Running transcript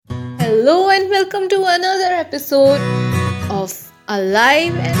Hello and welcome to another episode of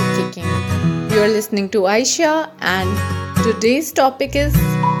Alive and Kicking. You're listening to Aisha, and today's topic is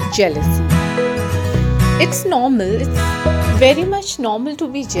jealousy. It's normal, it's very much normal to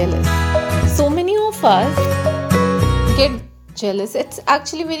be jealous. So many of us get jealous. It's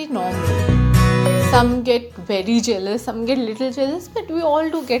actually very normal. Some get very jealous, some get little jealous, but we all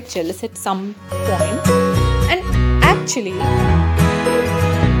do get jealous at some point. And actually,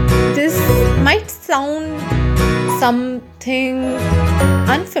 this might sound something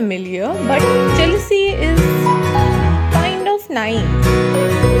unfamiliar, but jealousy is kind of nice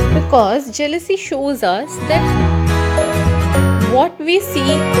because jealousy shows us that what we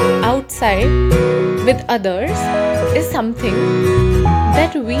see outside with others is something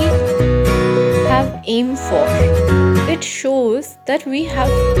that we have aim for. It shows that we have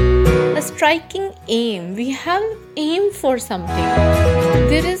a striking aim. We have aim for something.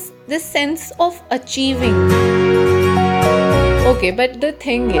 There is this sense of achieving. Okay, but the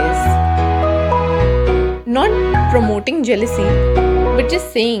thing is, not promoting jealousy, but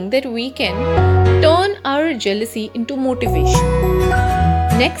just saying that we can turn our jealousy into motivation.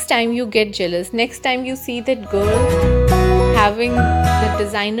 Next time you get jealous, next time you see that girl having the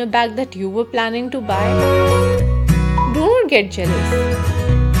designer bag that you were planning to buy, do not get jealous.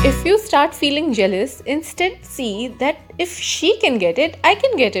 If you start feeling jealous, instead see that if she can get it, I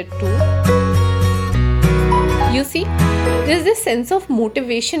can get it too. You see, there's this sense of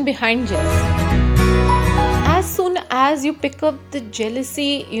motivation behind jealousy. As soon as you pick up the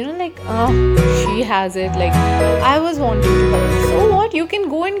jealousy, she has it, like, I was wanting to buy it. So what? You can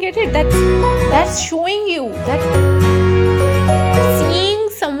go and get it. That's showing you that seeing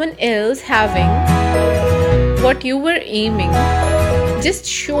someone else having what you were aiming just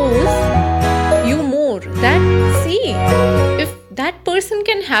shows you more that, see, if that person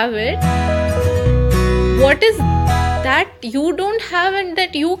can have it, what is that you don't have and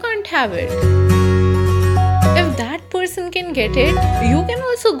that you can't have it? If that person can get it, you can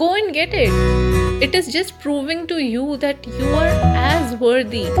also go and get it. It is just proving to you that you are as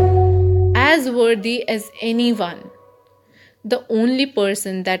worthy as anyone. The only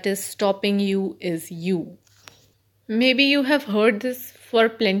person that is stopping you is you. Maybe you have heard this for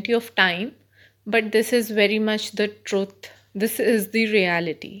plenty of time, but this is very much the truth. This is the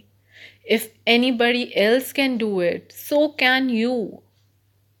reality. If anybody else can do it, so can you.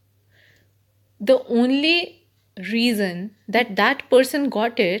 The only reason that person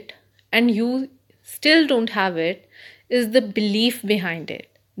got it and you still don't have it is the belief behind it.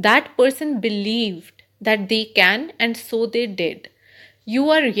 That person believed that they can, and so they did. You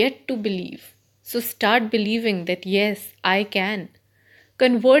are yet to believe. So start believing that yes, I can.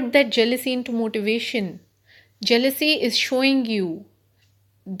 Convert that jealousy into motivation. Jealousy is showing you.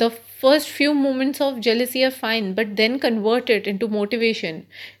 The first few moments of jealousy are fine, but then convert it into motivation.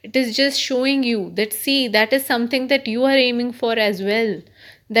 It is just showing you that, see, that is something that you are aiming for as well.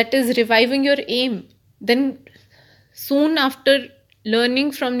 That is reviving your aim. Then soon after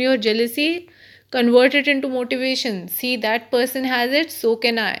learning from your jealousy, convert it into motivation. See, that person has it, so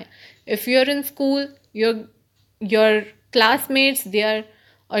can I. If you're in school, your classmates,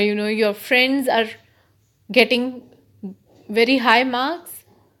 your friends are getting very high marks,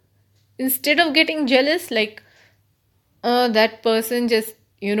 instead of getting jealous, like, that person just,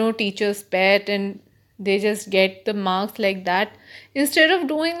 teacher's pet and they just get the marks like that. Instead of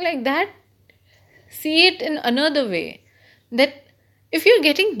doing like that, see it in another way. That if you're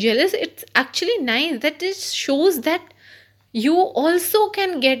getting jealous, it's actually nice. That just shows that you also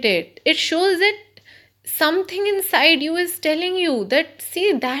can get it. It shows that something inside you is telling you that,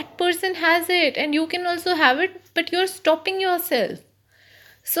 see, that person has it and you can also have it, but you're stopping yourself.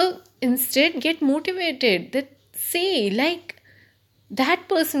 So instead, get motivated that, see, like, that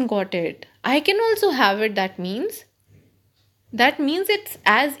person got it, I can also have it. That means it's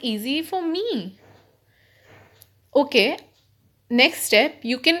as easy for me. Okay, next step,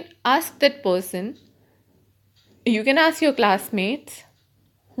 you can ask that person, you can ask your classmates,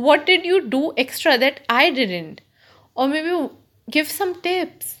 what did you do extra that I didn't? Or maybe give some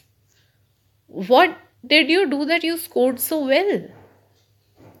tips. What did you do that you scored so well?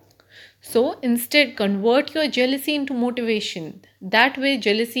 So instead, convert your jealousy into motivation. That way,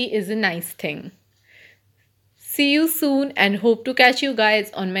 jealousy is a nice thing. See you soon and hope to catch you guys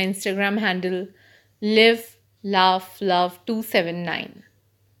on my Instagram handle, live laugh love 279.